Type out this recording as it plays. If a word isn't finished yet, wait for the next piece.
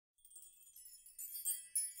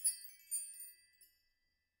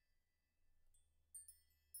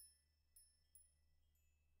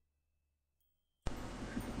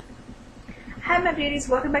Hi my beauties,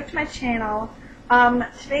 welcome back to my channel.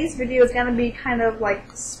 Today's video is going to be kind of like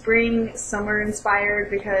spring, summer inspired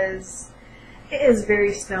because it is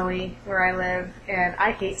very snowy where I live and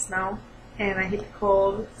I hate snow and I hate the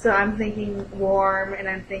cold. So I'm thinking warm and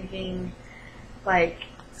I'm thinking like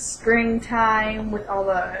springtime with all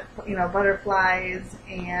the, butterflies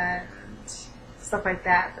and stuff like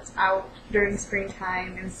that that's out during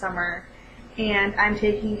springtime and summer. And I'm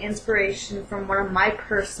taking inspiration from one of my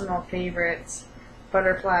personal favorite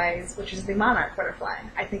butterflies, which is the monarch butterfly.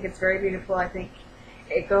 I think it's very beautiful. I think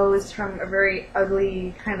it goes from a very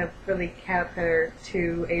ugly kind of really caterpillar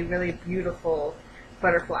to a really beautiful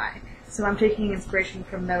butterfly. So I'm taking inspiration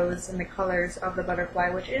from those and the colors of the butterfly,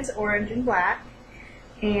 which is orange and black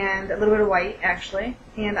and a little bit of white actually.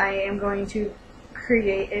 And I am going to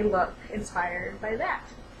create a look inspired by that.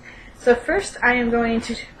 So first I am going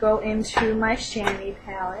to go into my chamois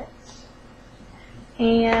palette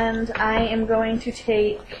and I am going to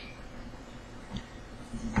take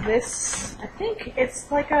this, I think it's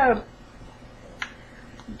like a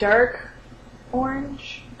dark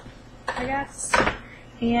orange, I guess,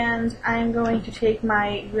 and I'm going to take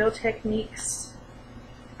my Real Techniques,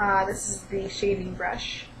 this is the shading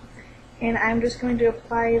brush, and I'm just going to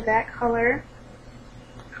apply that color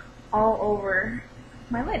all over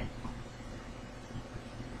my lid.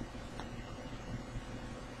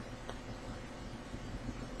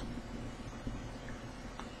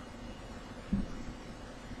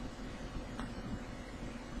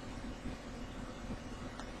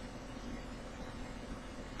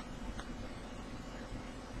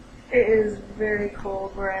 It is very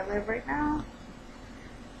cold where I live right now.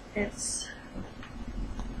 It's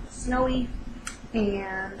snowy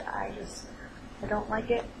and I don't like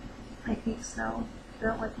it. I hate snow. I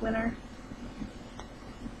don't like winter.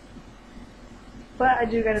 But I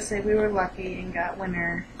do gotta say we were lucky and got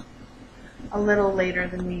winter a little later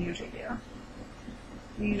than we usually do.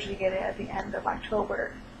 We usually get it at the end of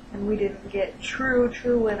October and we didn't get true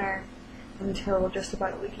winter until just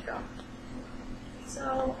about a week ago.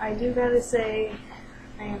 So I do gotta say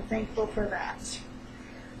I am thankful for that.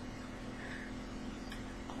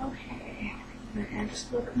 Okay, I'm gonna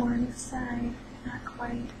just look more on the side, not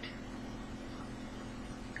quite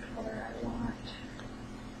the color I want.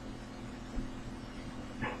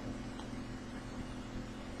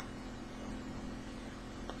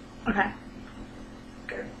 Okay,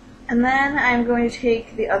 good. And then I'm going to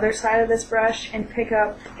take the other side of this brush and pick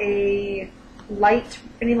up any light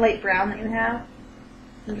brown that you have.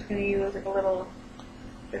 I'm just going to use like a little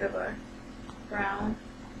bit of a brown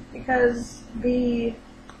because the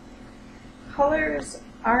colors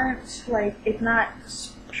aren't like, it's not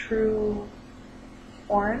true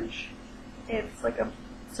orange. It's like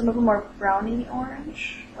some of them are browny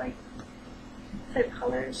orange like type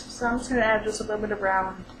colors. So I'm just going to add just a little bit of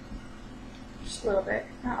brown, just a little bit,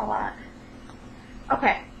 not a lot.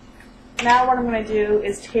 Okay, now what I'm going to do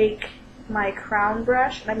is take my crown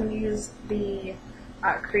brush and I'm going to use the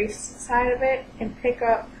crease side of it and pick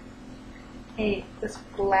up this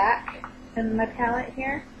black in my palette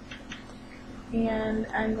here, and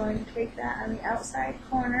I'm going to take that on the outside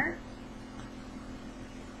corner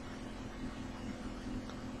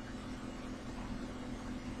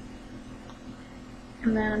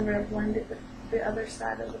and then I'm going to blend it with the other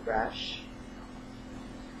side of the brush.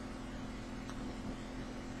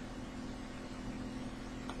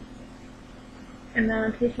 And then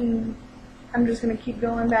I'm just going to keep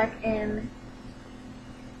going back in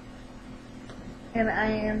and I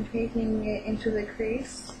am taking it into the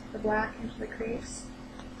crease, the black into the crease.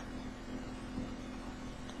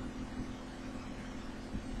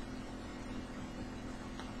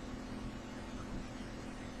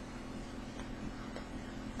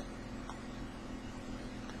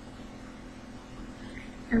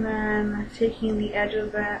 And then taking the edge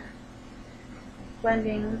of that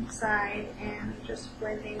blending side and just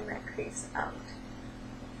blending that crease out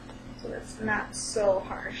so it's not so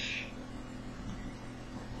harsh.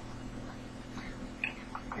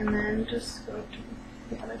 And then just go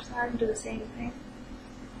to the other side and do the same thing.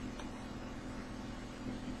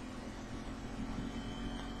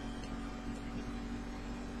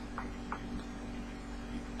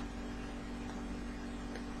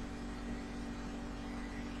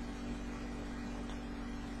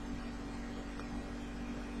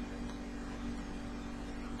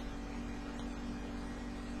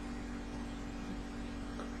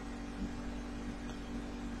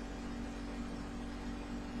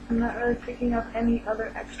 I'm not really picking up any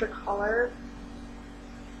other extra color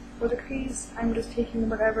for the crease. I'm just taking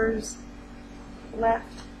whatever's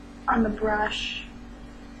left on the brush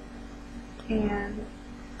and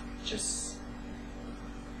just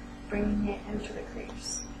bringing it into the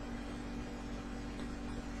crease.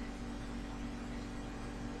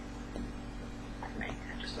 There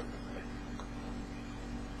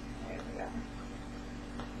we go.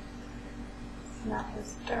 It's not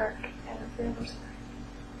as dark as the other side.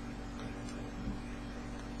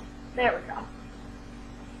 There we go.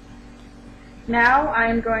 Now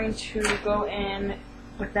I'm going to go in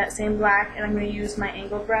with that same black, and I'm going to use my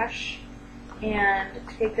angle brush and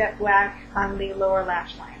take that black on the lower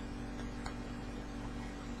lash line.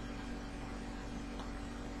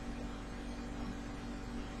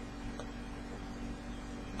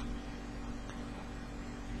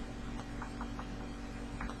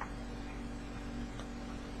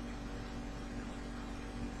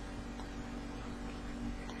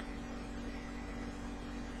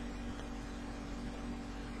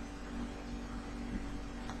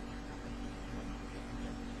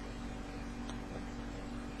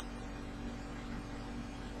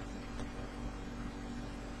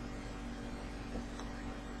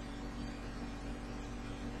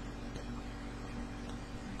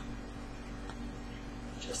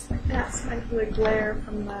 Just like that, so might be a glare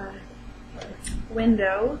from the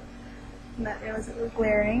window. Not realize it was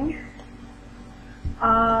glaring.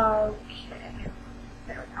 Okay,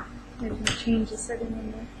 there we go. Maybe we can change the setting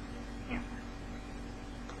in there. Yeah.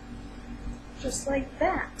 Just like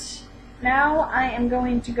that. Now I am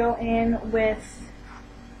going to go in with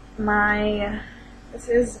my, this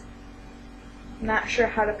is, not sure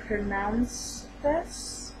how to pronounce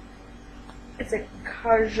this. It's a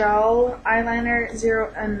Kajal eyeliner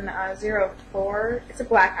 04. It's a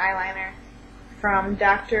black eyeliner from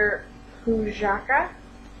Dr. Pujaka.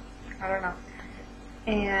 I don't know.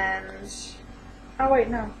 And, oh wait,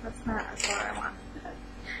 no, that's not the color I want.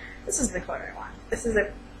 This is the color I want. This is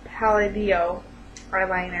a Palladio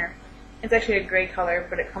eyeliner. It's actually a gray color,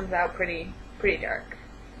 but it comes out pretty dark.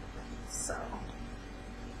 So,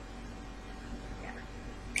 yeah.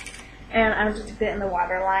 And I'm just fit in the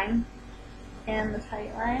waterline and the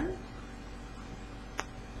tight line.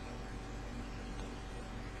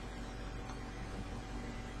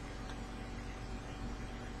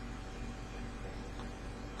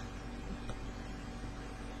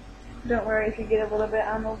 Don't worry if you get a little bit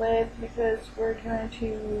on the lid, because we're going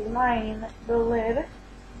to line the lid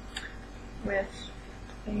with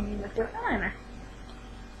a liquid eyeliner.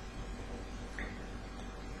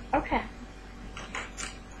 Okay.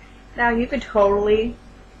 Now you could totally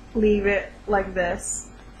leave it like this.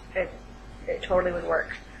 It totally would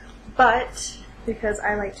work. But because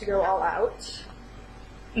I like to go all out,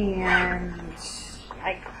 and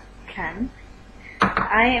I can,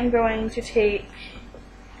 I am going to take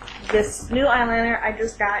this new eyeliner I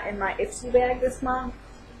just got in my Ipsy bag this month.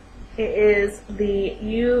 It is the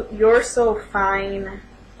You're So Fine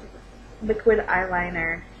liquid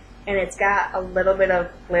eyeliner, and it's got a little bit of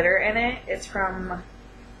glitter in it. It's from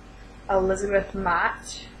Elizabeth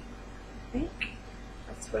Mott, I think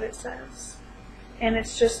that's what it says. And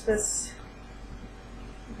it's just this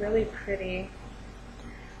really pretty,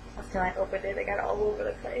 after I opened it, I got it all over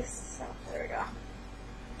the place. So there we go.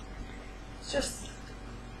 It's just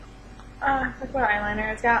liquid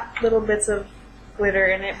eyeliner. It's got little bits of glitter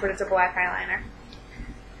in it, but it's a black eyeliner.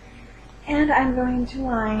 And I'm going to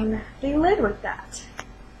line the lid with that.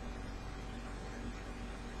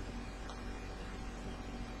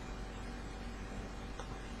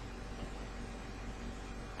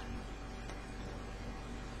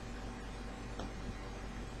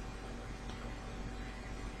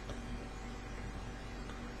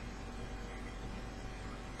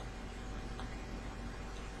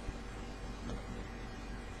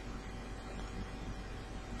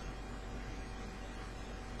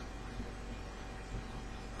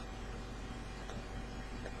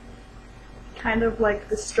 Kind of like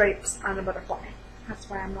the stripes on a butterfly. That's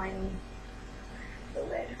why I'm lining the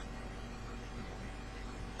lid.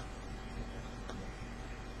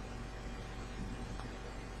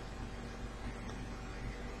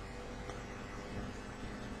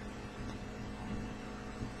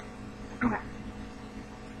 Okay.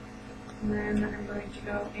 And then I'm going to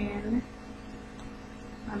go in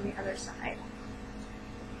on the other side.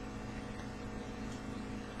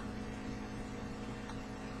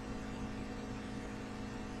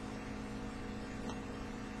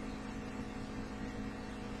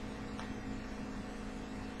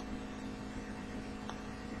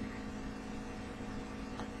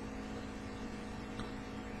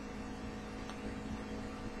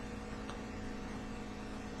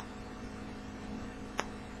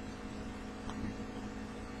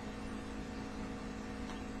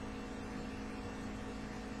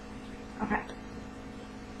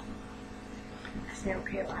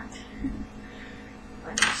 pay a lot.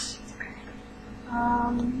 But it's okay.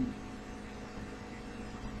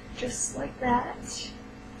 Just like that.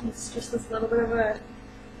 It's just this little bit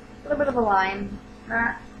of a line.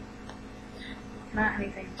 Not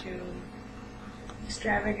anything too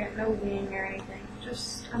extravagant, no wing or anything.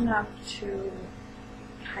 Just enough to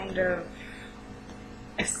kind of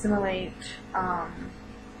assimilate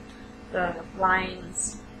the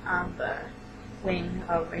lines on the wing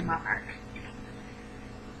of a Monarch.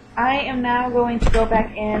 I am now going to go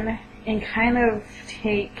back in and kind of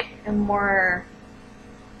take a more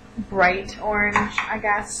bright orange, I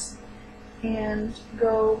guess, and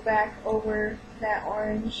go back over that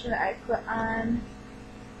orange that I put on,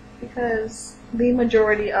 because the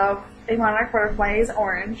majority of a Monarch butterfly is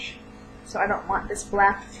orange, so I don't want this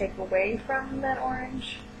black to take away from that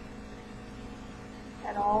orange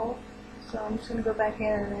at all. So I'm just going to go back in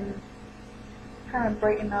and kind of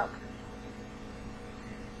brighten up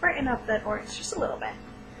that orange just a little bit.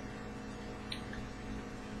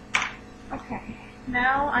 Okay,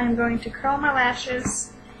 now I'm going to curl my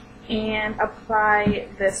lashes and apply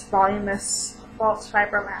this voluminous false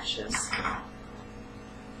fiber lashes.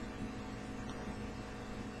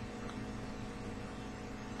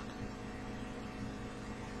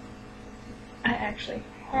 I actually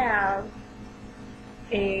have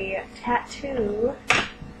a tattoo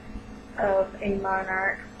of a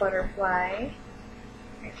Monarch butterfly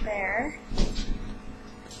right there.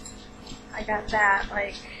 I got that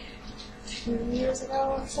like 2 years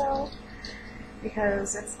ago or so,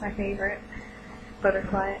 because it's my favorite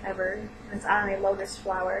butterfly ever. It's on a lotus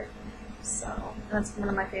flower, so that's one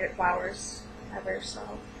of my favorite flowers ever. So,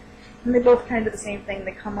 and they both kind of do the same thing.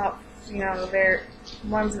 They come up, you know,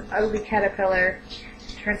 one's an ugly caterpillar,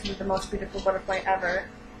 turns into the most beautiful butterfly ever,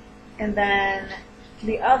 and then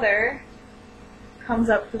the other comes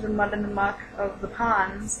up through the mud and the muck of the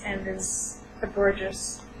ponds and is a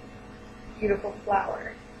gorgeous, beautiful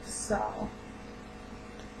flower. So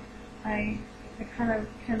I kind of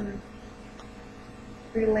can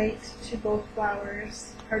relate to both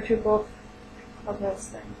flowers, or to both of those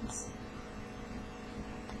things.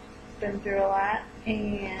 Been through a lot,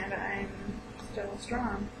 and I'm still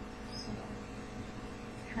strong. So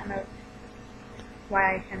kind of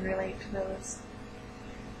why I can relate to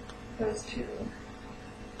those two.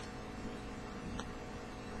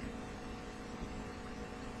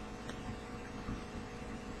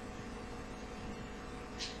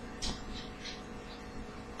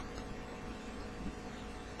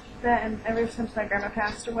 That, and ever since my grandma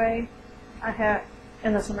passed away, I had,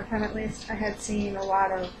 in the summertime at least, I had seen a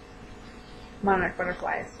lot of Monarch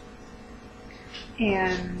butterflies.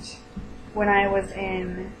 And when I was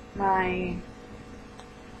in my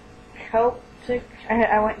Celtic,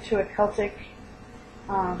 I went to a Celtic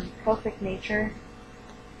nature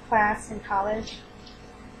class in college,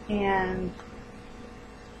 and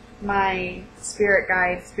my spirit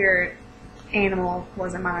guide, spirit animal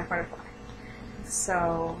was a Monarch butterfly.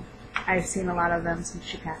 So I've seen a lot of them since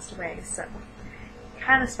she passed away, so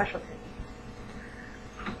kind of special to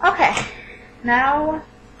me. Okay, now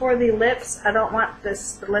for the lips. I don't want the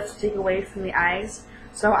lips to take away from the eyes,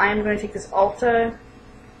 so I'm going to take this Ulta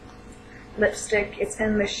lipstick. It's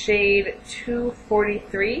in the shade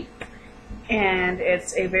 243, and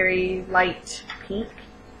it's a very light pink.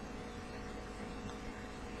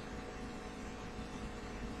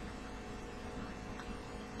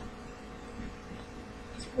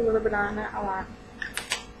 A little bit on, not a lot.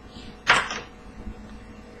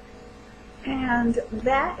 And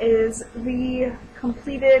that is the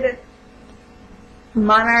completed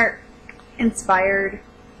Monarch inspired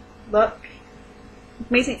look.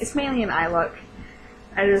 It's mainly an eye look.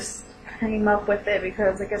 I just came up with it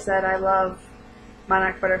because, like I said, I love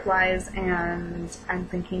Monarch butterflies, and I'm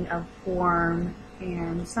thinking of warm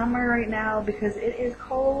and summer right now because it is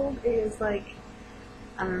cold. It is like,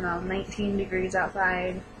 I don't know, 19 degrees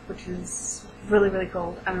outside, which is really, really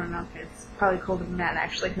cold. I don't know, it's probably colder than that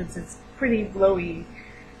actually, since it's pretty blowy,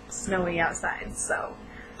 snowy outside. So,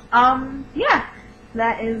 yeah,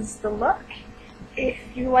 that is the look. If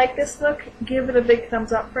you like this look, give it a big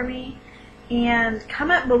thumbs up for me, and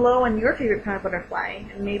comment below on your favorite kind of butterfly,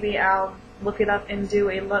 and maybe I'll look it up and do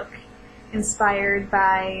a look inspired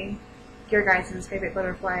by your guys' favorite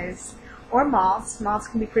butterflies, or moths. Moths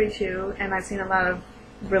can be pretty too, and I've seen a lot of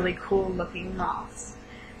really cool looking moths.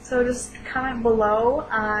 So just comment below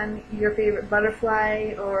on your favorite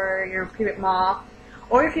butterfly, or your favorite moth,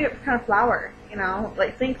 or your favorite kind of flower. You know,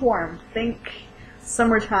 like, think warm, think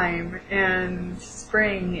summertime and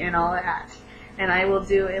spring and all that, and I will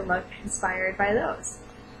do a look inspired by those.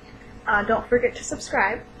 Don't forget to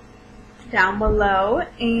subscribe, down below.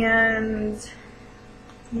 And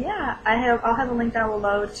yeah, I'll have a link down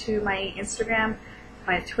below to my Instagram,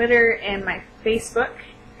 my Twitter, and my Facebook.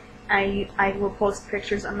 I will post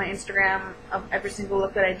pictures on my Instagram of every single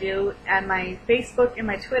look that I do. And my Facebook and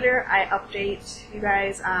my Twitter, I update you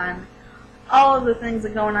guys on all of the things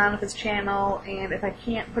that are going on with this channel. And if I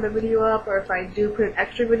can't put a video up, or if I do put an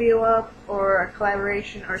extra video up, or a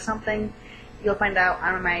collaboration or something, you'll find out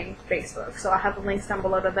on my Facebook. So I'll have the links down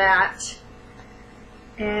below to that.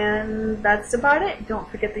 And that's about it. Don't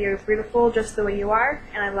forget that you're beautiful just the way you are,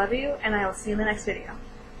 and I love you, and I will see you in the next video.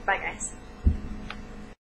 Bye, guys.